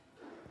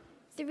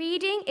The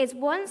reading is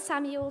 1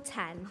 Samuel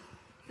 10,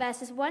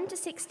 verses 1 to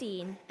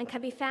 16, and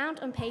can be found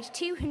on page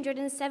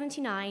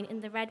 279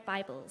 in the Red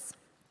Bibles.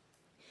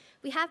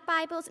 We have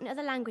Bibles in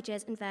other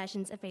languages and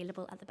versions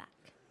available at the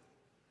back.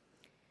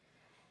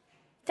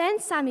 Then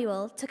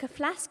Samuel took a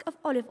flask of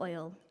olive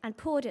oil and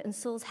poured it on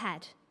Saul's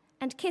head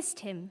and kissed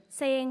him,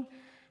 saying,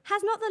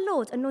 "Has not the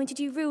Lord anointed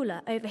you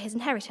ruler over his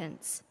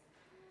inheritance?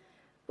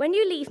 When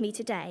you leave me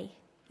today,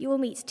 you will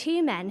meet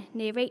 2 men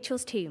near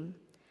Rachel's tomb,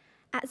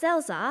 at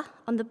Zelzah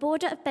on the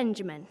border of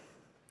Benjamin.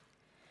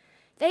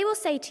 They will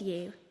say to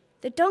you,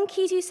 'The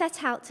donkeys you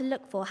set out to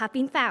look for have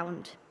been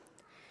found.'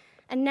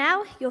 And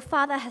now your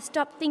father has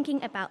stopped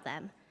thinking about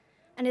them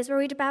and is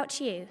worried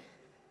about you.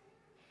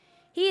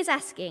 He is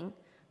asking,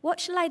 'What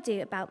shall I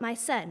do about my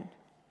son?'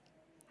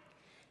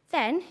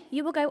 Then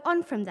you will go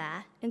on from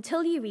there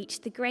until you reach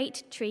the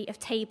great tree of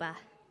Tabor.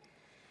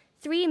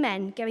 3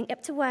 men going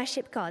up to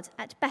worship God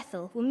at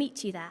Bethel will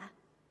meet you there.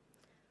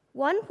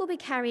 One will be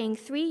carrying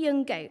 3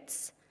 young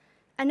goats,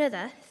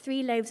 another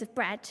 3 loaves of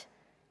bread,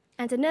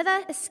 and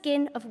another a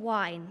skin of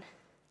wine.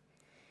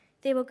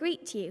 They will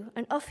greet you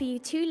and offer you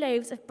 2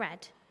 loaves of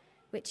bread,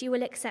 which you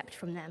will accept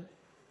from them.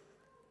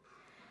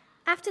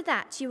 After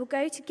that, you will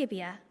go to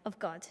Gibeah of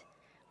God,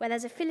 where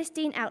there's a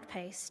Philistine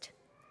outpost.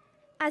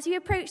 As you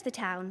approach the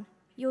town,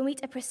 you will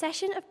meet a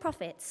procession of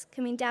prophets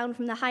coming down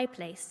from the high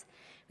place,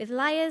 with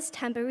lyres,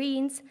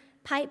 tambourines,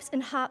 pipes,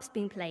 and harps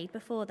being played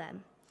before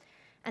them,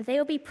 and they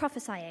will be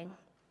prophesying.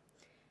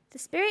 The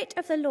Spirit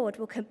of the Lord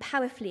will come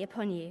powerfully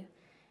upon you,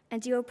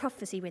 and you will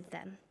prophesy with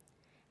them,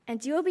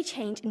 and you will be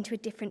changed into a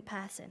different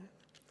person.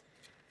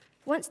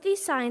 Once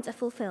these signs are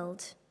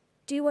fulfilled,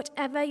 do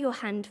whatever your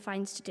hand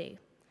finds to do,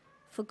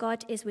 for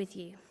God is with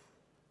you.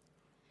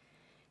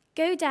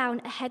 Go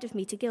down ahead of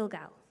me to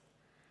Gilgal.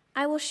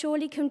 I will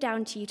surely come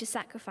down to you to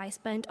sacrifice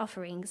burnt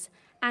offerings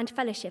and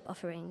fellowship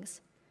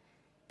offerings.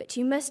 But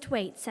you must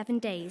wait 7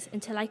 days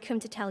until I come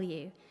to tell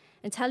you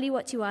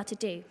what you are to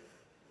do."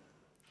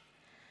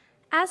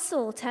 As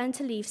Saul turned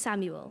to leave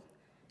Samuel,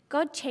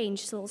 God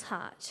changed Saul's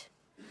heart,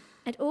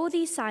 and all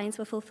these signs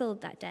were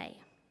fulfilled that day.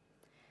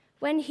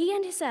 When he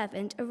and his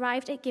servant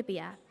arrived at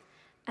Gibeah,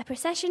 a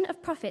procession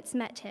of prophets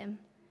met him.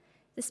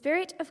 The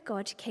Spirit of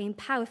God came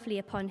powerfully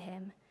upon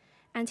him,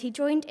 and he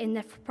joined in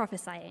their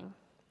prophesying.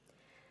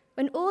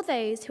 When all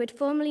those who had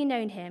formerly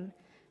known him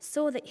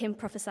saw him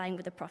prophesying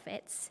with the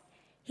prophets,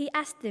 he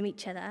asked them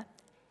each other,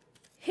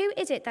 "Who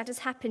is it that has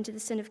happened to the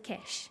son of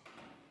Kish?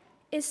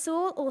 Is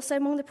Saul also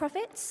among the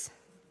prophets?"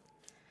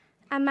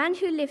 A man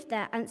who lived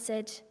there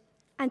answered,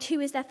 "And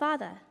who is their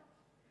father?"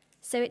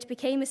 So it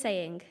became a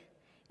saying,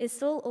 "Is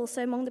Saul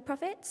also among the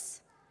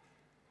prophets?"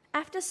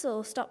 After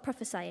Saul stopped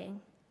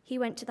prophesying, he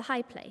went to the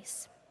high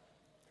place.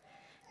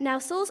 Now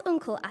Saul's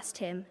uncle asked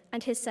him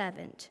and his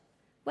servant,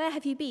 "Where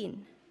have you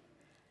been?"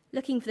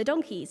 "Looking for the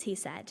donkeys," he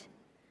said.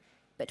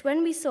 "But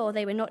when we saw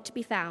they were not to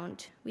be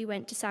found, we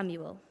went to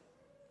Samuel."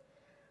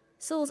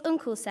 Saul's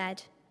uncle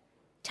said,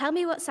 "Tell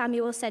me what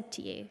Samuel said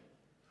to you."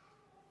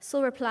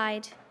 Saul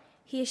replied,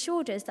 "He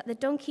assured us that the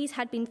donkeys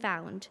had been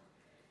found,"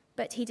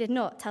 but he did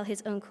not tell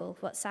his uncle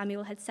what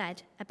Samuel had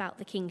said about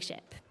the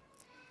kingship.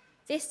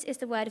 This is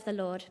the word of the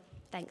Lord.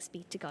 Thanks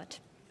be to God.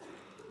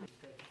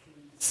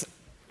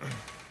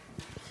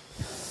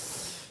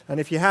 And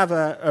if you have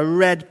a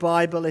red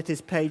Bible, it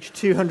is page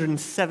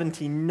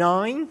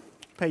 279,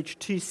 page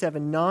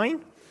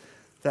 279,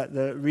 that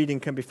the reading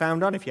can be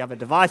found on. If you have a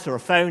device or a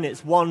phone,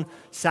 it's 1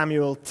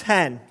 Samuel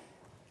 10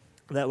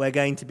 that we're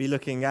going to be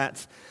looking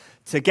at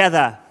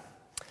together.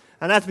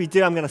 And as we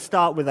do, I'm going to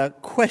start with a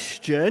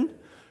question.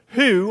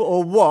 Who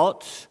or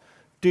what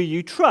do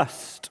you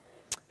trust?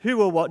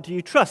 Who or what do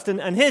you trust?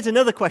 And here's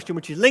another question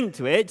which is linked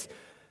to it.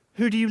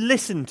 Who do you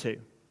listen to?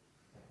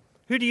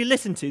 Who do you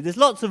listen to? There's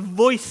lots of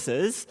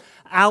voices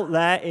out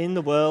there in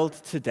the world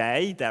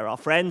today. There are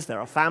friends, there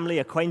are family,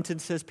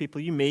 acquaintances, people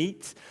you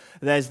meet.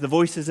 There's the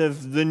voices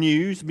of the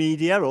news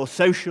media or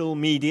social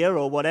media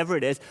or whatever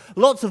it is.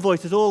 Lots of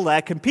voices all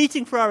there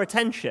competing for our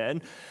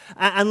attention,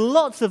 and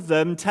lots of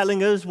them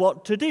telling us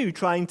what to do,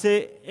 trying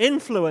to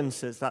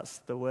influence us. That's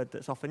the word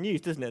that's often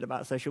used, isn't it,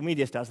 about social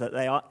media stars, that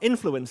they are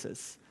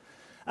influencers.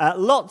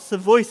 Lots of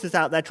voices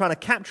out there trying to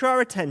capture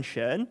our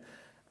attention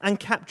and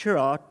capture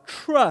our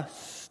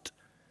trust.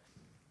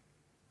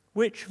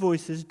 Which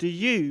voices do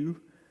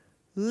you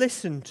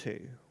listen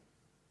to?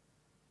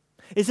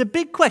 It's a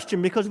big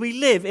question because we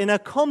live in a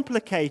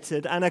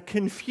complicated and a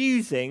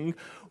confusing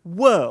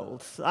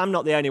world. I'm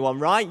not the only one,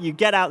 right? You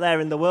get out there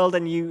in the world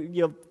and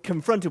you're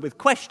confronted with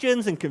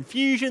questions and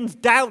confusions,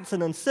 doubts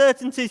and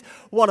uncertainties.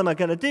 What am I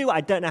going to do? I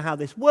don't know how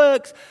this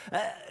works.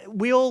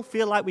 We all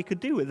feel like we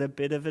could do with a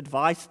bit of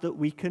advice that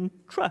we can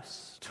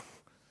trust.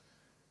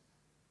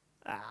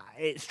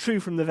 It's true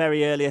from the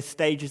very earliest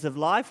stages of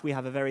life. We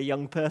have a very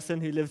young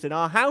person who lives in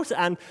our house,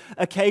 and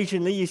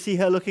occasionally you see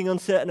her looking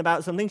uncertain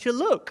about something. She'll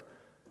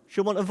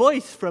want a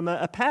voice from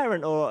a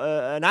parent or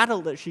an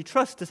adult that she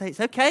trusts to say, it's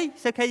okay,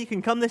 you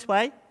can come this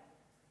way.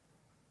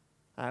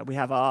 We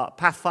have our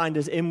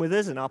Pathfinders in with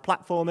us and our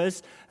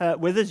platformers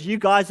with us. You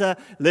guys are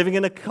living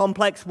in a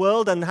complex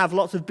world and have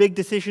lots of big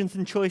decisions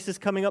and choices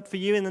coming up for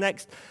you in the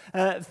next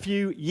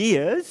few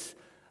years.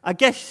 I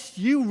guess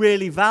you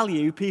really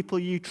value people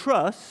you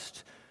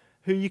trust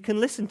who you can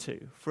listen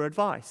to for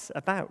advice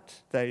about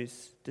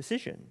those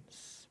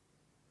decisions.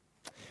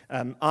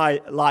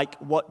 I like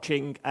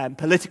watching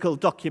political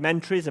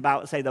documentaries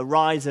about, say, the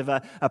rise of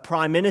a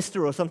prime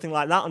minister or something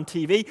like that on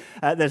TV.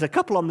 There's a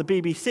couple on the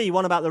BBC,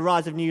 one about the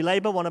rise of New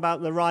Labour, one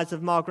about the rise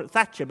of Margaret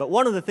Thatcher. But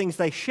one of the things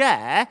they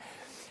share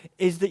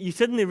is that you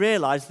suddenly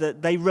realise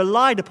that they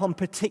relied upon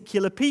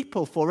particular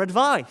people for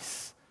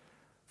advice,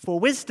 for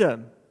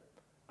wisdom.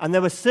 And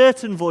there were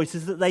certain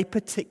voices that they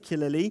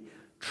particularly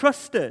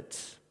trusted.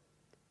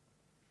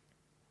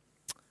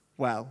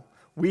 Well,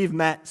 we've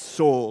met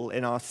Saul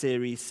in our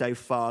series so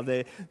far,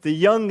 the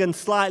young and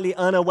slightly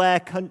unaware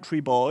country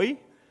boy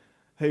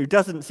who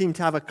doesn't seem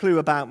to have a clue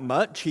about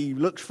much. He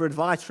looks for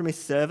advice from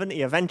his servant.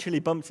 He eventually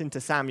bumps into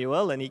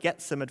Samuel and he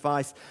gets some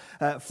advice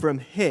from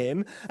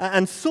him.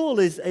 And Saul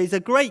is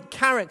a great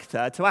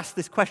character to ask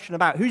this question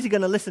about who's he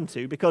going to listen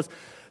to, because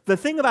the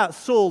thing about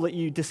Saul that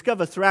you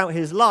discover throughout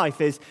his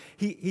life is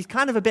he's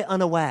kind of a bit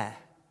unaware.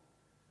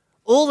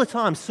 All the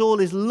time, Saul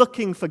is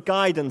looking for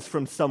guidance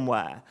from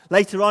somewhere.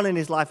 Later on in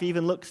his life, he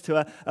even looks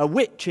to a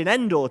witch in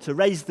Endor to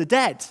raise the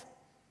dead.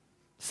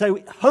 So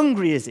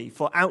hungry is he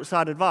for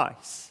outside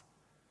advice.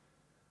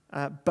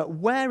 But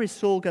where is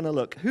Saul going to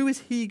look? Who is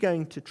he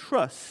going to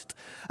trust?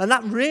 And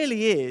that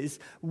really is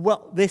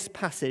what this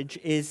passage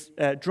is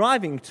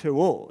driving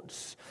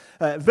towards.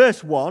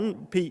 Verse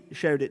 1, Pete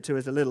showed it to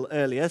us a little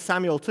earlier.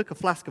 Samuel took a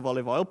flask of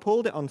olive oil,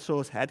 poured it on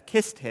Saul's head,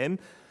 kissed him,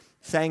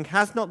 saying,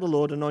 "Has not the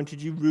Lord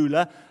anointed you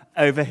ruler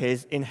over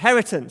his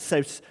inheritance?"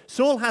 So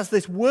Saul has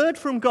this word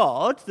from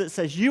God that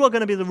says, you are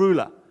going to be the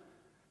ruler.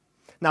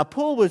 Now,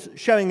 Paul was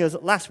showing us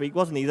last week,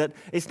 wasn't he, that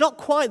it's not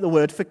quite the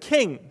word for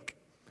king.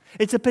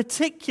 It's a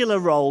particular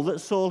role that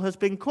Saul has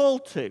been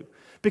called to,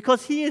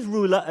 because he is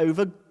ruler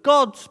over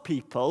God's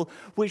people,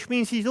 which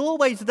means he's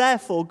always,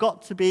 therefore,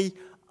 got to be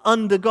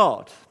under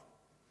God.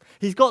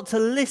 He's got to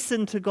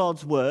listen to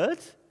God's word,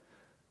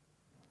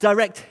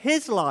 direct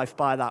his life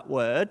by that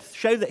word,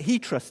 show that he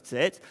trusts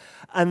it,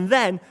 and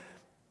then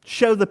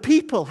show the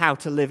people how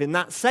to live in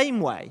that same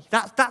way.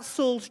 That's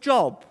Saul's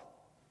job.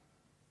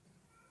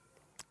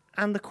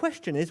 And the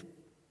question is,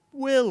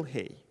 will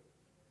he?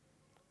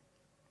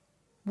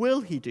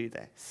 Will he do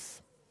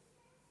this?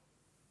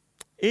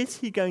 Is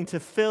he going to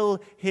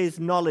fill his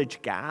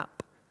knowledge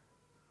gap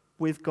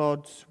with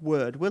God's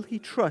word? Will he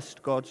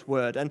trust God's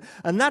word? And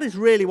that is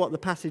really what the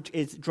passage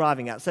is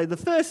driving at. So the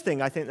first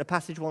thing I think the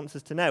passage wants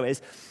us to know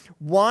is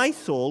why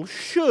Saul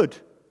should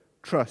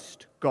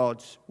trust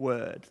God's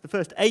word. The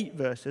first 8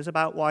 verses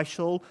about why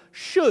Saul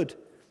should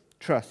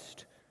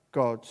trust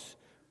God's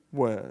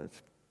word.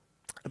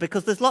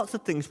 Because there's lots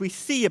of things we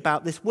see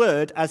about this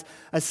word as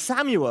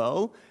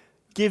Samuel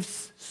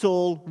gives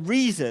Saul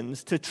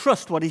reasons to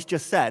trust what he's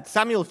just said.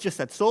 Samuel's just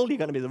said, Saul, you're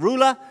going to be the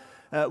ruler.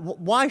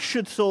 Why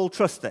should Saul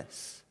trust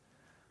this?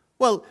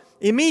 Well,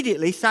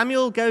 immediately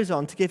Samuel goes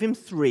on to give him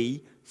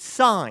 3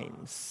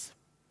 signs.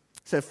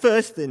 So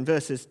first, in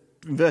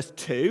verse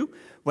 2,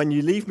 when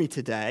you leave me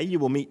today, you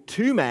will meet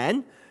 2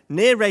 men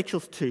near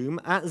Rachel's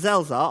tomb at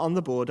Zelzah on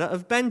the border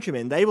of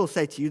Benjamin. They will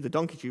say to you, the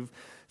donkeys you've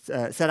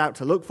set out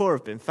to look for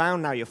have been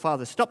found. Now your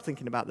father stopped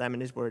thinking about them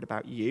and is worried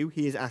about you.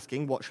 He is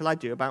asking, what shall I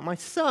do about my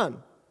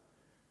son?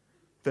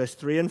 Verse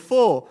 3 and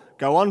 4,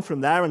 go on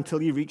from there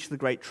until you reach the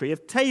great tree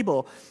of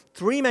Tabor.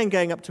 3 men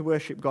going up to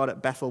worship God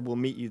at Bethel will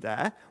meet you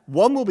there.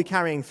 1 will be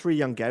carrying 3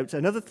 young goats,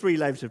 another 3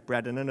 loaves of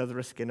bread, and another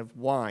a skin of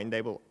wine.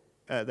 They will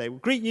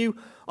greet you,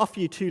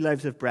 offer you 2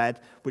 loaves of bread,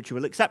 which you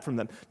will accept from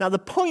them. Now, the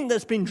point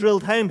that's been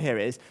drilled home here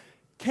is,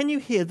 can you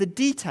hear the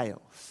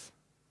details?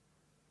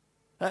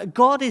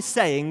 God is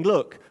saying,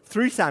 look,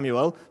 through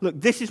Samuel,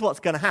 look, this is what's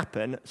going to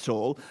happen,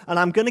 Saul, and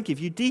I'm going to give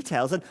you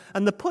details.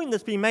 And the point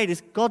that's been made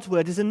is God's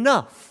word is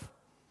enough.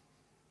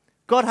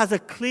 God has a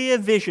clear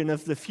vision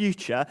of the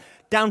future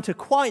down to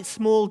quite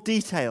small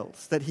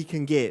details that he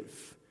can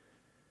give.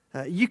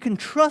 You can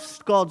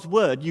trust God's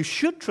word. You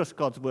should trust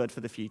God's word for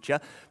the future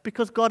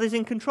because God is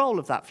in control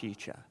of that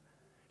future.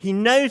 He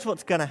knows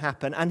what's going to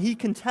happen and he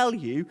can tell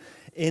you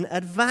in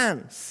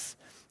advance.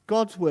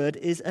 God's word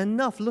is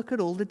enough. Look at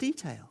all the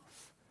details.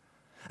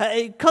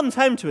 It comes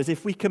home to us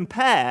if we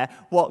compare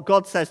what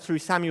God says through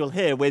Samuel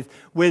here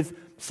with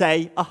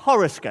say, a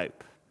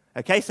horoscope.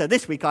 Okay, so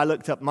this week I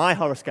looked up my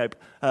horoscope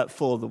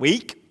for the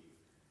week,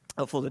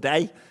 for the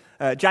day,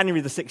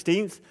 January the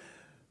 16th.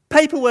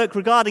 Paperwork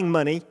regarding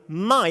money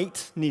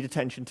might need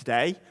attention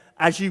today,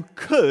 as you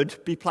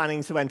could be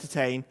planning to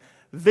entertain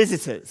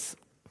visitors.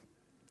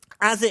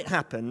 As it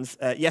happens,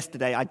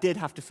 yesterday I did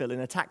have to fill in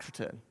a tax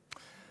return.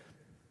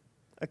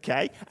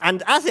 Okay,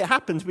 and as it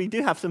happens, we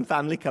do have some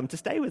family come to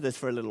stay with us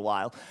for a little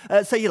while.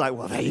 So you're like,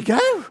 well, there you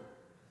go.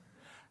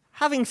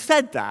 Having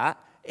said that,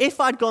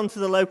 if I'd gone to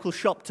the local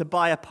shop to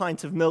buy a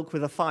pint of milk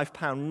with a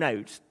 £5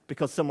 note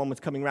because someone was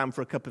coming round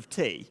for a cup of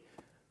tea,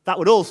 that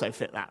would also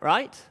fit that,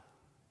 right?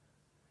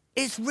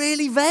 It's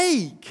really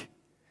vague.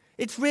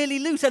 It's really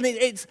loose, and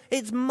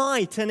it's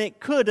might, and it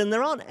could, and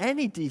there aren't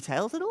any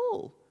details at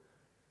all.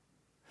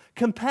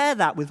 Compare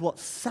that with what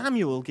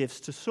Samuel gives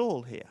to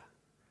Saul here.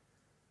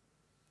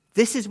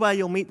 This is where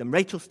you'll meet them,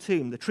 Rachel's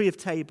tomb, the tree of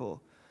Tabor.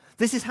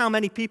 This is how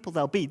many people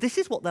there'll be. This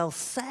is what they'll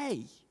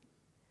say.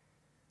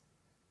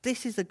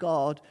 This is a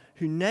God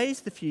who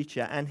knows the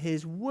future, and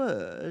his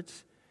word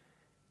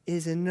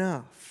is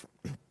enough.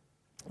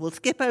 We'll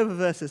skip over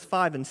verses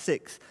 5 and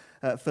 6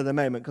 for the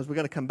moment, because we're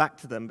going to come back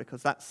to them,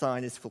 because that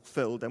sign is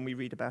fulfilled, and we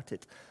read about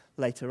it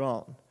later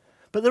on.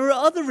 But there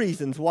are other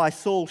reasons why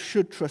Saul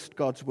should trust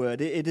God's word.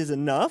 It is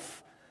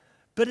enough,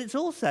 but it's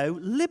also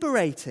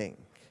liberating.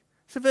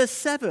 So verse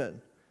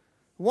 7,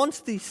 once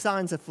these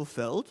signs are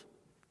fulfilled,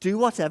 do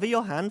whatever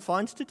your hand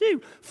finds to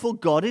do, for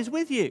God is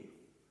with you.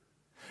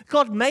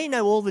 God may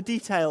know all the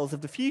details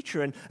of the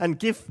future and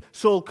give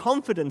Saul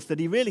confidence that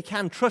he really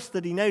can trust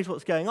that he knows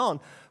what's going on,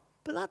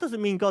 but that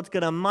doesn't mean God's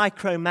going to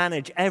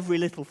micromanage every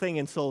little thing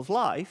in Saul's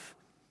life.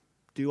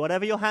 Do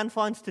whatever your hand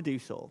finds to do,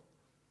 Saul.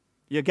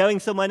 You're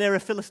going somewhere near a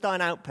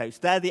Philistine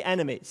outpost. They're the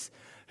enemies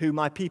who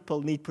my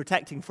people need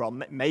protecting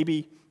from.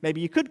 Maybe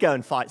you could go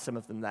and fight some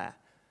of them there.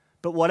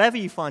 But whatever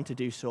you find to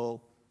do,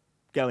 Saul,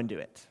 go and do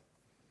it.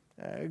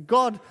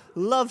 God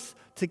loves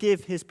to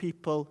give his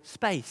people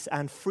space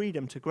and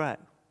freedom to grow,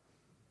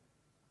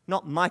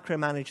 not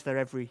micromanage their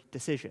every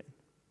decision.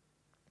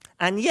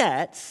 And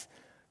yet,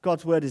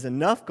 God's word is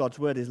enough, God's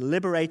word is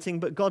liberating,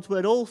 but God's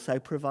word also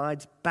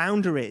provides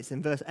boundaries.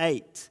 In verse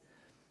 8,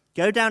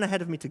 go down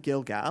ahead of me to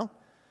Gilgal.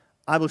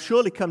 I will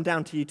surely come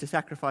down to you to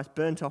sacrifice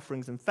burnt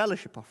offerings and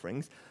fellowship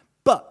offerings,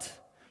 but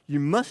you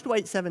must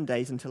wait 7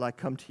 days until I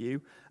come to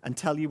you and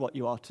tell you what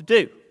you are to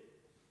do.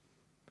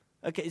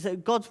 Okay, so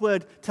God's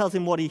word tells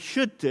him what he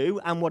should do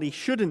and what he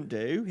shouldn't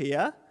do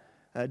here.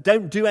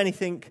 Don't do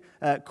anything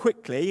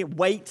quickly.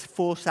 Wait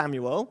for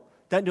Samuel.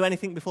 Don't do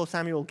anything before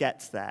Samuel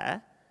gets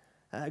there.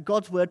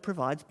 God's word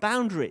provides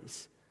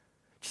boundaries.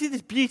 Do you see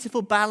this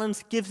beautiful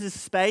balance? Gives us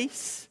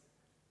space,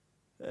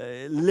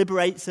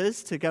 liberates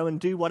us to go and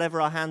do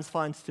whatever our hands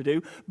finds to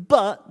do,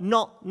 but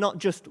not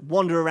just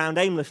wander around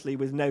aimlessly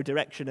with no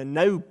direction and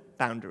no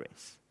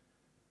boundaries.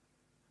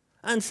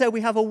 And so we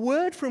have a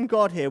word from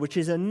God here which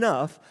is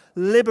enough,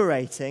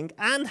 liberating,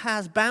 and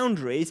has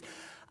boundaries.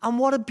 And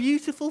what a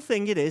beautiful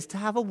thing it is to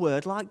have a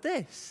word like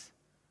this.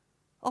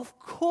 Of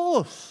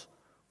course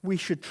we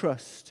should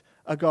trust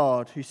a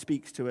God who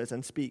speaks to us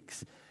and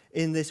speaks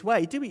in this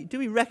way. Do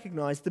we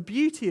recognize the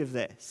beauty of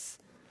this?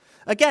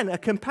 Again, a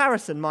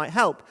comparison might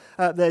help.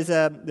 There's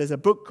a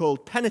book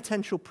called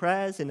Penitential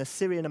Prayers in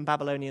Assyrian and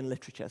Babylonian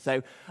Literature.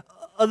 So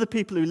other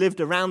people who lived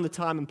around the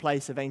time and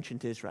place of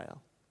ancient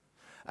Israel.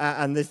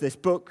 And there's this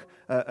book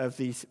of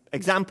these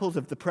examples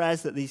of the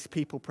prayers that these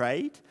people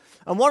prayed.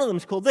 And one of them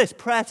is called this,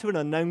 Prayer to an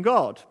Unknown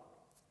God.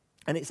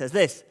 And it says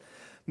this,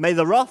 may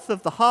the wrath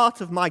of the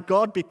heart of my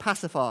God be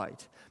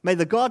pacified. May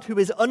the God who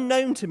is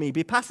unknown to me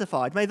be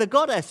pacified. May the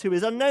goddess who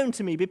is unknown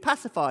to me be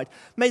pacified.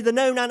 May the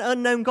known and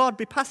unknown God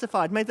be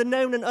pacified. May the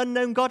known and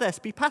unknown goddess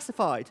be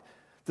pacified.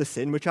 The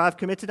sin which I have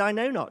committed I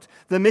know not.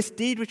 The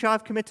misdeed which I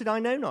have committed I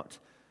know not.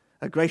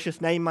 A gracious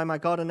name may my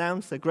God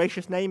announce. A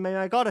gracious name may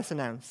my goddess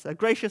announce. A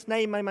gracious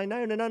name may my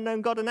known and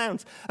unknown God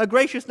announce. A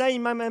gracious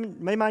name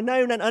may my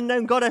known and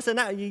unknown goddess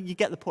announce. You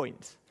get the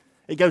point.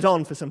 It goes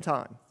on for some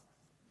time.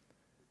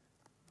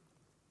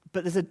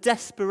 But there's a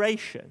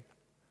desperation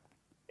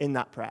in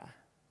that prayer.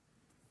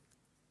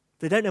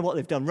 They don't know what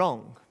they've done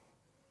wrong.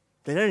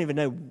 They don't even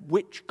know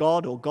which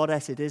god or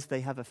goddess it is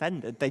they have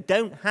offended. They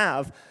don't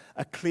have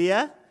a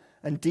clear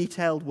and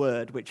detailed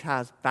word which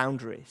has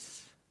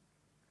boundaries.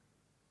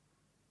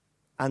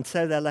 And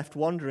so they're left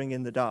wandering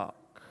in the dark.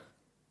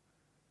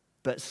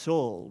 But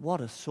Saul,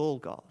 what a Saul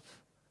God.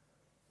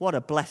 What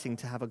a blessing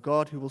to have a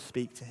God who will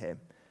speak to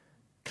him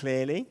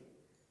clearly,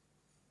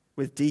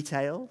 with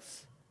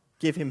details,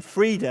 give him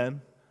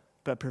freedom,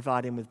 but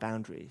provide him with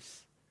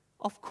boundaries.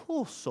 Of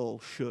course Saul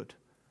should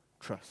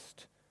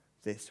trust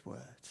this word.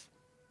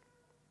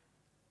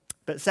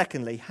 But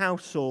secondly, how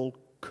Saul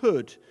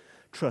could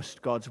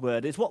trust God's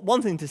word. It's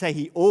one thing to say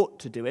he ought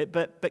to do it,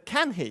 but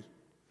can he?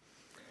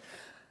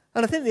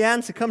 And I think the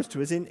answer comes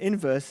to us in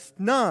verse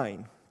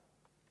 9.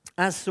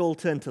 As Saul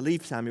turned to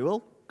leave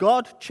Samuel,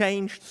 God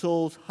changed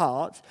Saul's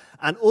heart,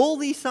 and all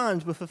these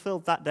signs were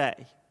fulfilled that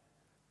day.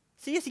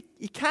 So yes,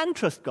 he can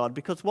trust God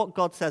because what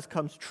God says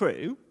comes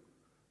true.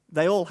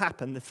 They all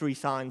happen, the 3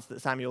 signs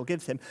that Samuel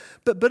gives him.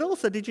 But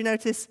also, did you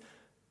notice,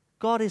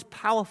 God is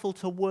powerful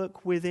to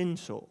work within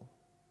Saul,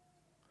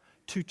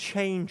 to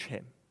change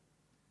him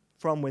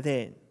from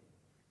within.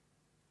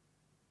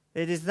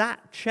 It is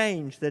that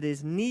change that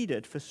is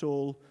needed for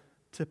Saul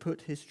to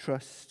put his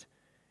trust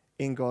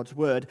in God's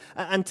word.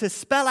 And to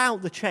spell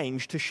out the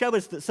change, to show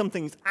us that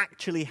something's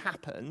actually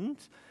happened,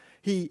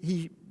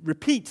 he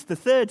repeats the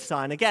 3rd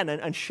sign again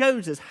and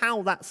shows us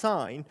how that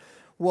sign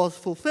was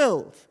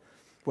fulfilled.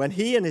 When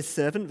he and his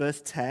servant,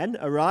 verse 10,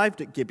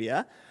 arrived at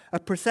Gibeah, a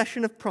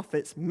procession of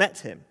prophets met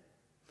him.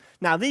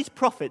 Now, these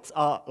prophets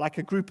are like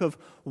a group of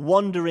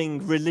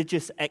wandering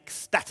religious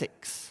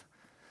ecstatics.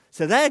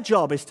 So their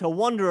job is to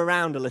wander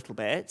around a little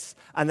bit,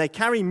 and they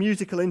carry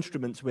musical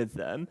instruments with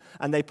them,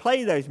 and they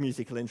play those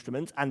musical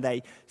instruments, and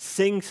they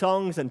sing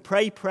songs and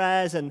pray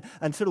prayers and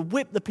sort of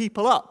whip the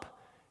people up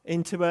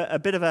into a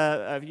bit of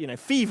a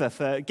fever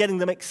for getting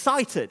them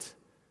excited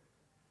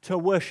to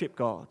worship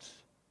God.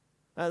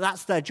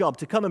 That's their job,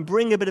 to come and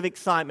bring a bit of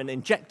excitement,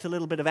 inject a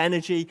little bit of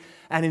energy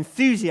and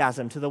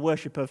enthusiasm to the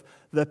worship of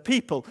the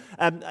people.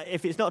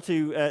 If it's not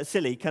too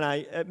silly, can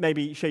I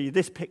maybe show you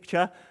this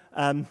picture?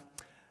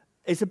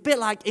 It's a bit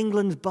like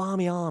England's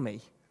Barmy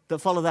Army that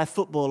follow their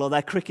football or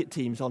their cricket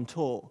teams on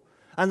tour.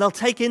 And they'll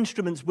take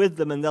instruments with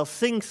them and they'll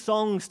sing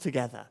songs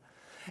together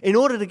in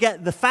order to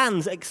get the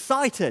fans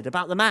excited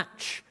about the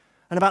match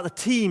and about the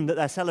team that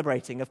they're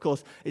celebrating. Of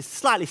course, it's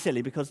slightly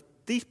silly because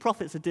these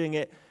prophets are doing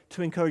it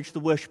to encourage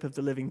the worship of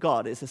the living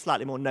God. It's a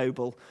slightly more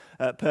noble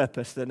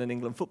purpose than an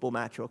England football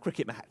match or a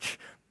cricket match.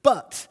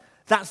 But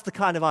that's the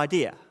kind of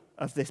idea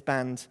of this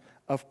band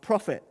of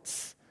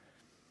prophets.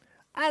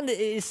 And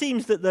it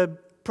seems that the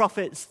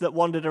prophets that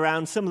wandered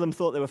around, some of them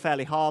thought they were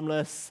fairly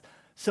harmless.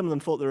 Some of them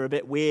thought they were a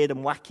bit weird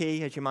and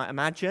wacky, as you might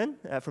imagine.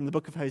 From the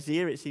book of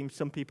Hosea, it seems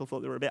some people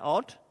thought they were a bit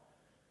odd.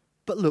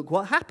 But look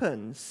what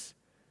happens.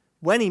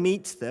 When he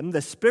meets them,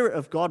 the Spirit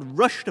of God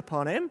rushed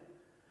upon him,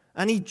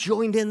 and he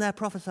joined in their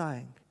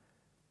prophesying.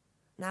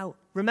 Now,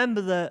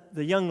 remember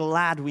the young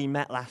lad we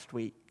met last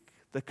week,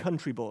 the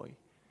country boy.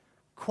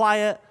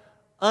 Quiet,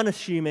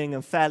 unassuming,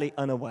 and fairly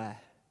unaware.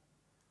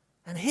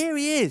 And here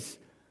he is,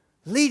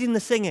 leading the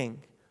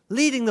singing,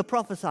 leading the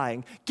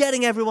prophesying,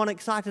 getting everyone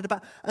excited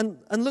about. And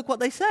look what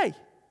they say.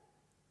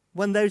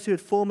 When those who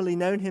had formerly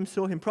known him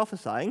saw him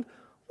prophesying,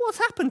 what's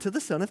happened to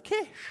the son of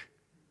Kish?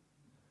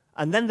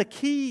 And then the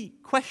key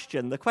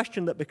question, the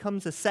question that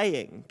becomes a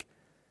saying,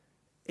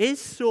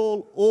 is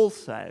Saul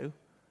also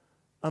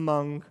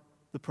among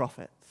the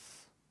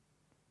prophets?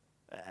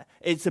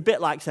 It's a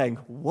bit like saying,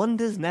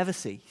 wonders never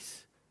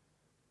cease.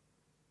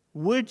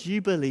 Would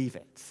you believe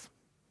it?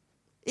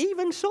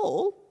 Even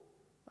Saul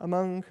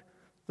among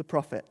the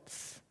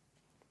prophets.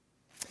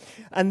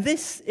 And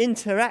this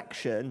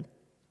interaction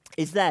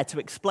is there to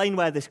explain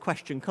where this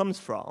question comes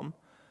from,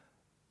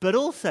 but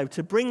also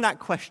to bring that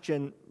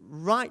question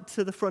right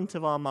to the front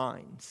of our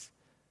minds.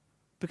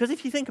 Because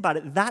if you think about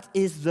it, that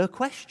is the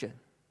question.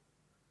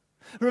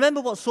 Remember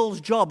what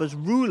Saul's job as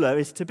ruler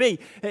is to be.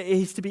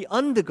 He's to be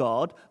under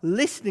God,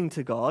 listening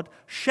to God,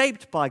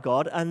 shaped by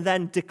God, and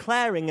then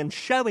declaring and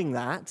showing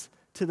that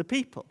to the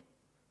people.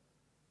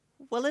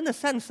 Well, in a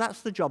sense,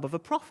 that's the job of a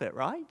prophet,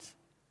 right?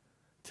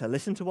 To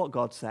listen to what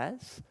God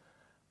says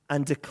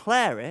and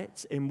declare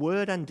it in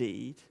word and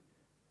deed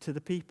to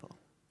the people.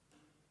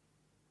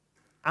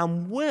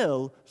 And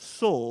will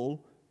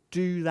Saul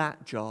do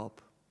that job?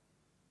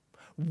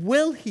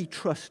 Will he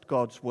trust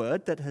God's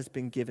word that has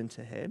been given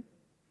to him?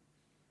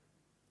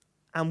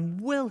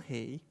 And will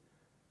he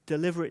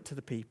deliver it to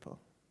the people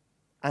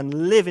and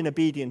live in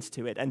obedience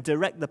to it and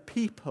direct the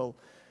people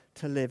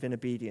to live in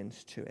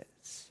obedience to it?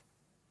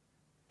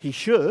 He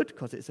should,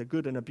 because it's a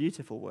good and a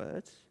beautiful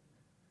word.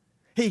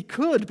 He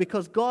could,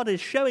 because God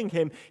is showing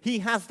him he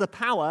has the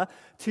power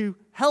to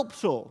help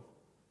Saul.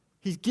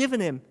 He's given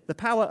him the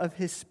power of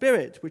his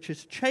Spirit, which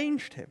has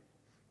changed him.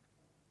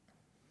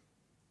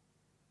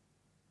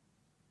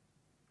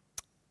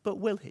 But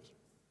will he?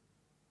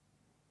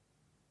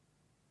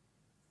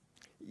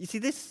 You see,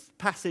 this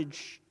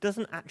passage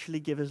doesn't actually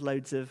give us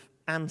loads of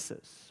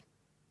answers.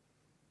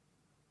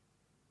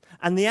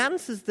 And the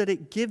answers that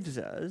it gives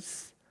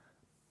us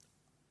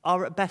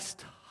are at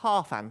best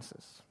half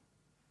answers.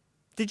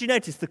 Did you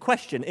notice the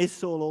question, is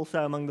Saul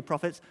also among the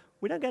prophets?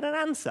 We don't get an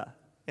answer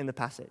in the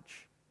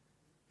passage.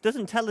 It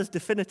doesn't tell us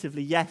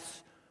definitively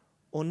yes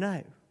or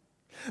no.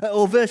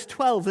 Or verse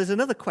 12, there's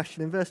another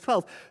question in verse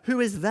 12. Who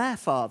is their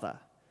father?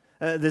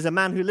 There's a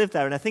man who lived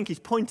there, and I think he's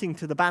pointing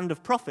to the band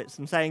of prophets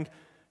and saying,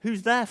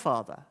 who's their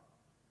father?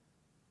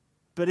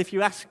 But if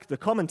you ask the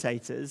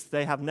commentators,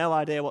 they have no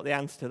idea what the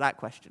answer to that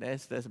question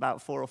is. There's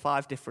about 4 or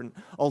 5 different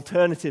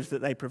alternatives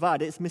that they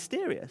provide. It's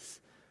mysterious.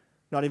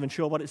 Not even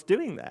sure what it's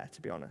doing there,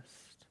 to be honest.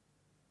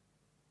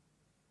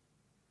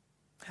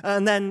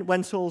 And then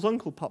when Saul's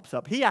uncle pops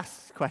up, he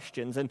asks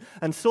questions,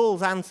 and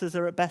Saul's answers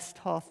are at best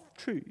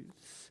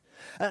half-truths.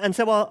 And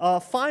so our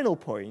final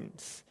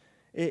point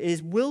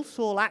is, will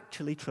Saul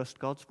actually trust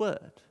God's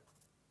word?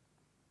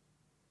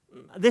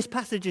 This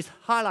passage is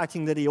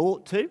highlighting that he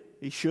ought to,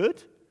 he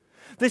should.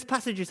 This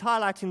passage is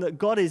highlighting that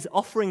God is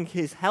offering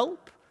his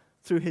help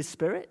through his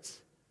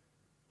Spirit.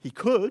 He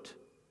could.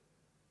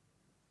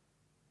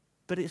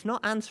 But it's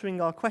not answering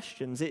our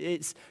questions.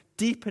 It's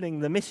deepening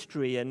the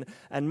mystery and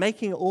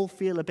making it all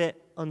feel a bit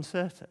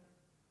uncertain.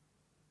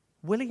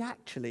 Will he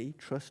actually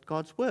trust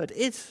God's word?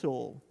 Is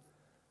Saul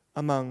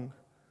among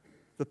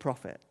the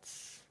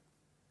prophets?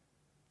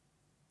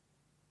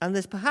 And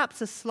there's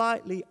perhaps a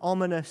slightly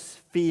ominous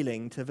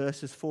feeling to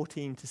verses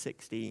 14 to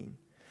 16.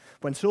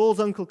 When Saul's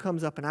uncle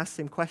comes up and asks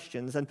him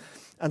questions,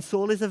 and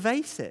Saul is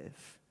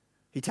evasive.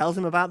 He tells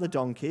him about the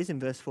donkeys in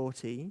verse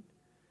 14,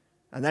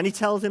 and then he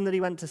tells him that he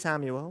went to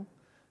Samuel.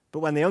 But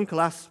when the uncle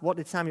asks, what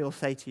did Samuel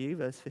say to you,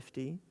 verse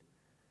 15,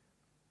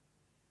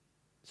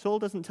 Saul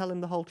doesn't tell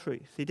him the whole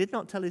truth. He did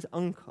not tell his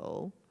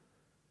uncle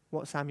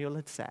what Samuel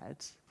had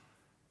said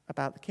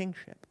about the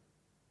kingship.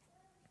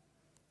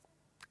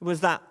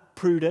 Was that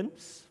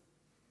prudence?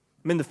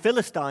 I mean, the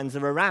Philistines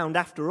are around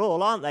after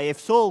all, aren't they? If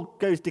Saul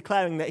goes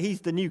declaring that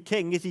he's the new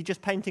king, is he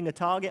just painting a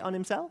target on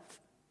himself?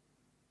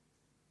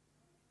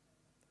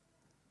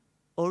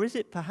 Or is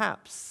it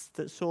perhaps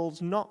that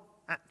Saul's not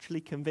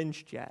actually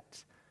convinced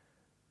yet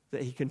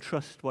that he can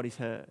trust what he's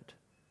heard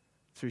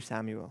through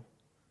Samuel?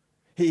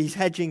 He's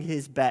hedging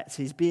his bets.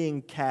 He's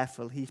being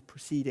careful. He's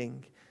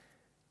proceeding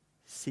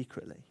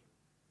secretly.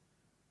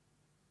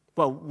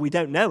 Well, we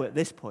don't know at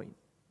this point.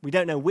 We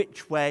don't know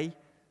which way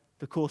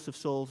the course of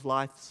Saul's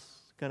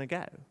life's going to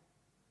go.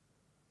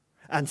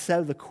 And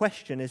so the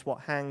question is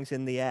what hangs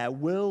in the air.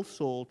 Will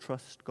Saul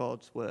trust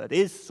God's word?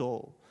 Is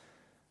Saul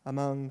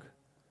among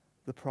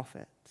the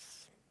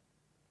prophets?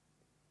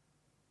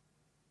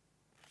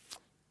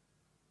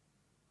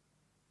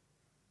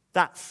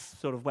 That's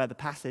sort of where the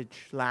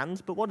passage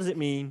lands, but what does it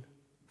mean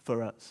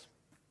for us?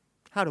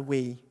 How do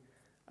we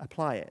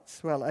apply it?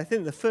 Well, I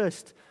think the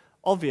first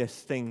obvious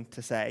thing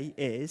to say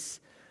is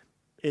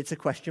it's a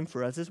question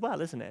for us as well,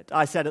 isn't it?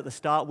 I said at the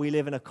start, we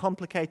live in a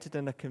complicated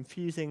and a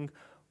confusing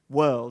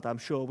world. I'm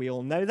sure we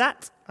all know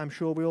that. I'm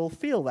sure we all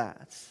feel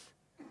that.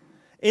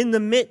 In the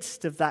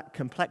midst of that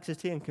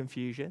complexity and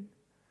confusion,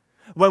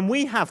 when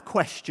we have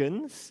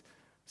questions,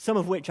 some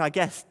of which I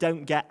guess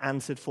don't get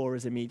answered for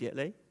us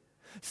immediately,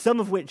 some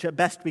of which at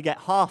best we get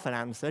half an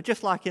answer,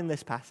 just like in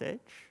this passage,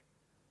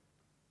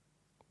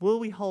 will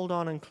we hold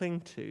on and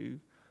cling to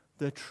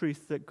the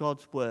truth that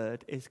God's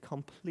word is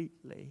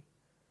completely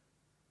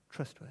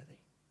trustworthy?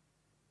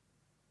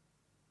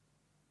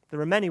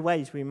 There are many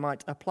ways we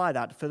might apply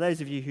that. For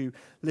those of you who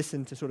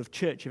listen to sort of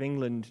Church of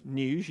England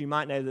news, you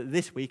might know that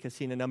this week has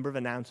seen a number of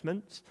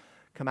announcements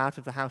come out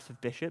of the House of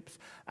Bishops,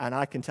 and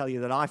I can tell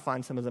you that I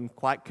find some of them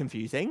quite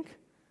confusing,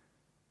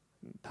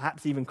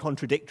 perhaps even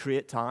contradictory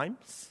at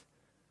times.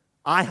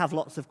 I have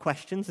lots of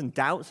questions and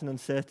doubts and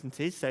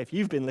uncertainties, so if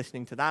you've been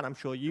listening to that, I'm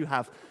sure you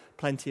have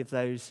plenty of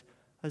those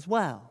as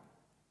well.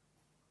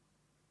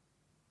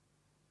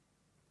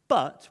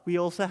 But we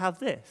also have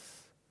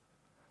this,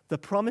 the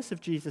promise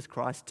of Jesus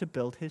Christ to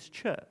build his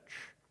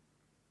church,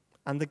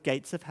 and the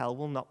gates of hell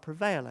will not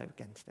prevail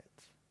against it.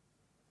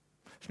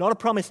 It's not a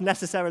promise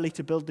necessarily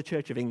to build the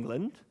Church of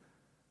England,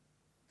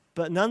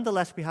 but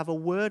nonetheless we have a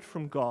word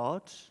from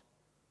God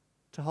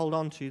to hold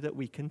on to that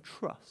we can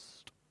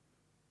trust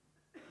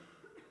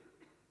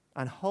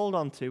and hold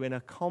on to in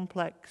a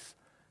complex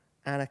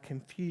and a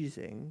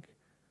confusing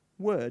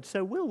word.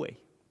 So will we?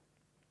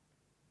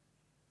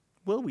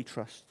 Will we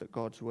trust that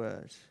God's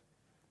word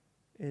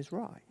is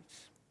right?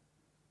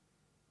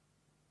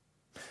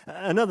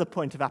 Another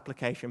point of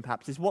application,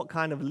 perhaps, is what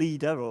kind of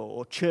leader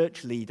or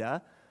church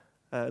leader,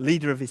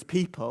 leader of his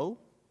people,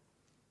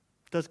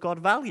 does God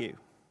value?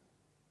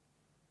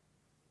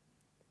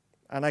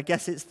 And I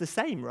guess it's the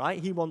same,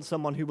 right? He wants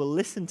someone who will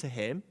listen to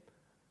him,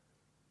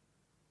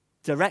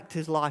 direct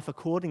his life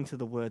according to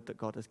the word that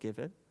God has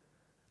given,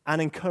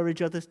 and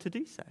encourage others to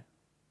do so.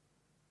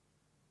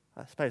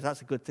 I suppose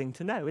that's a good thing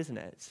to know, isn't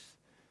it?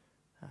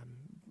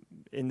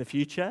 In the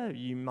future,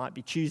 you might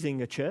be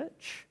choosing a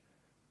church.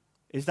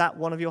 Is that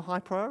one of your high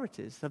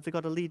priorities? Have they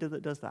got a leader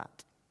that does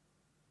that?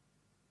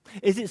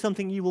 Is it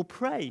something you will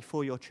pray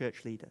for your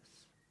church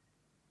leaders?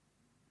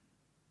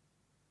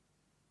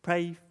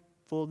 Pray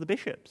for the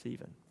bishops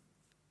even.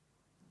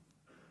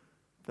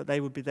 That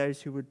they would be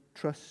those who would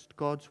trust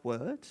God's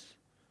word,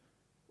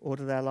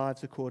 order their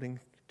lives according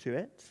to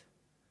it,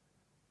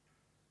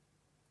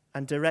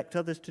 and direct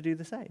others to do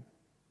the same.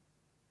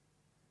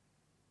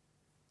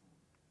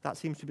 That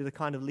seems to be the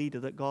kind of leader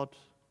that God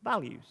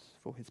values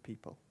for his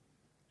people.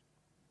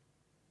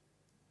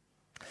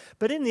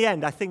 But in the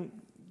end, I think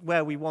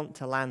where we want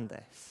to land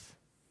this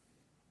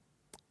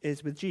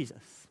is with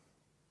Jesus.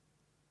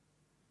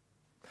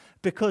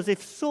 Because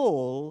if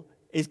Saul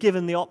is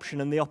given the option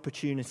and the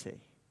opportunity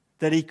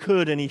that he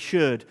could and he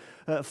should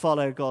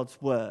follow God's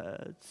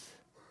words,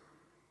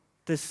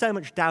 there's so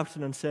much doubt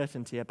and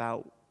uncertainty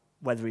about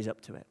whether he's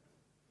up to it.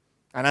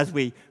 And as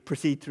we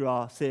proceed through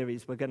our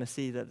series, we're going to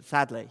see that,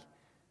 sadly,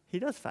 he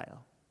does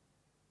fail.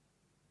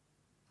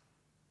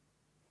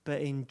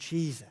 But in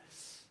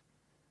Jesus,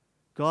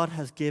 God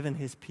has given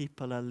his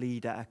people a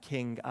leader, a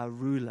king, a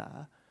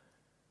ruler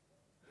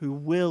who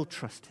will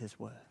trust his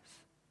words.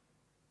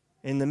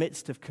 In the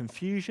midst of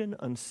confusion,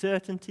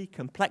 uncertainty,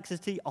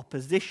 complexity,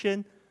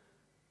 opposition,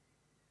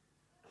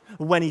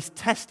 when he's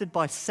tested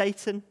by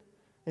Satan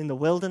in the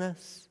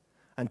wilderness,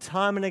 and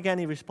time and again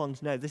he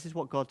responds, no, this is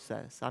what God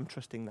says, I'm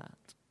trusting that.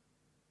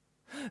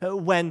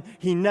 When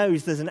he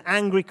knows there's an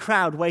angry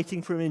crowd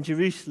waiting for him in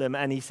Jerusalem,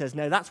 and he says,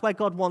 no, that's where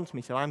God wants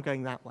me, so I'm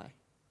going that way.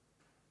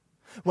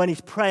 When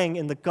he's praying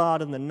in the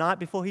garden the night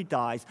before he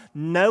dies,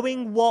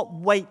 knowing what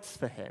waits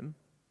for him,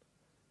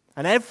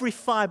 and every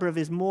fiber of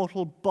his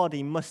mortal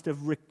body must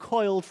have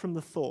recoiled from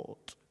the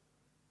thought,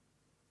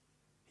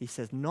 he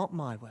says, not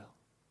my will,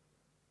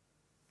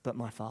 but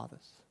my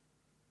Father's.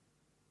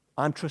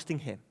 I'm trusting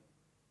him.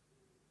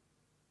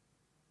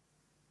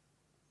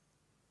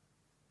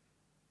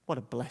 What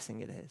a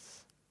blessing it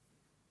is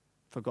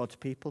for God's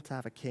people to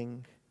have a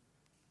king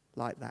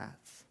like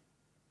that.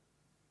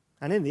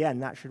 And in the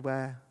end, that should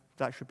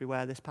be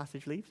where this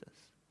passage leaves us,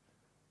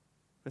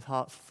 with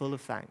hearts full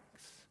of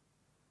thanks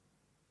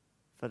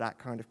for that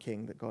kind of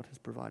king that God has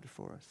provided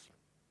for us.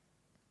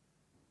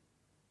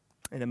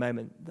 In a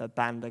moment, the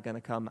band are going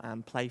to come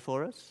and play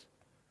for us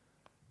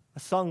a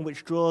song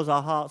which draws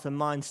our hearts and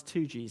minds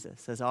to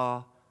Jesus as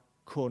our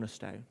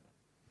cornerstone,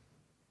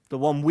 the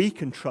one we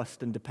can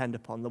trust and depend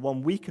upon, the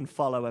one we can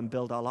follow and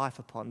build our life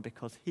upon,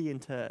 because he in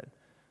turn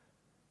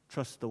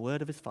trusts the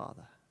word of his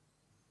Father.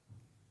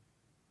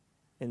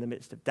 In the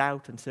midst of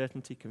doubt,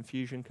 uncertainty,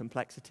 confusion,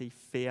 complexity,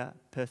 fear,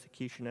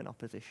 persecution, and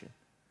opposition,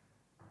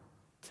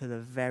 to the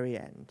very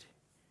end,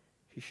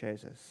 he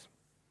shows us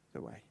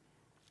the way.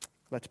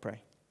 Let's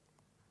pray.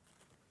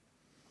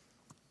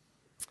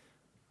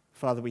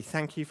 Father, we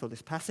thank you for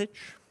this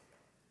passage.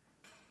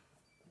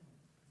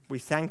 We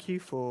thank you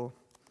for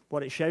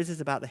what it shows us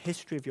about the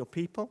history of your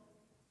people.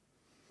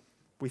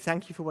 We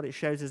thank you for what it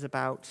shows us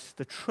about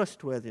the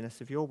trustworthiness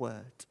of your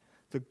word,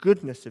 the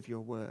goodness of your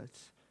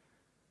words,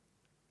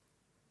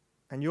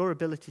 and your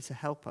ability to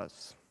help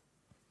us.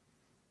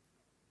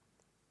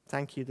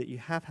 Thank you that you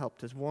have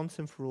helped us once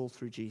and for all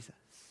through Jesus.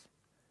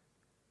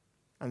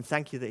 And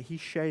thank you that he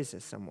shows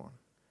us someone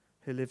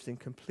who lives in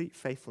complete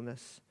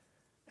faithfulness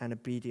and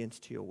obedience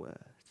to your words.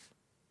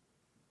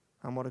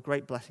 And what a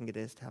great blessing it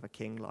is to have a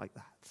king like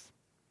that.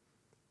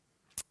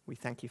 We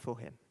thank you for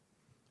him.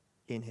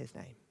 In his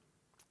name.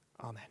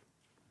 Amen.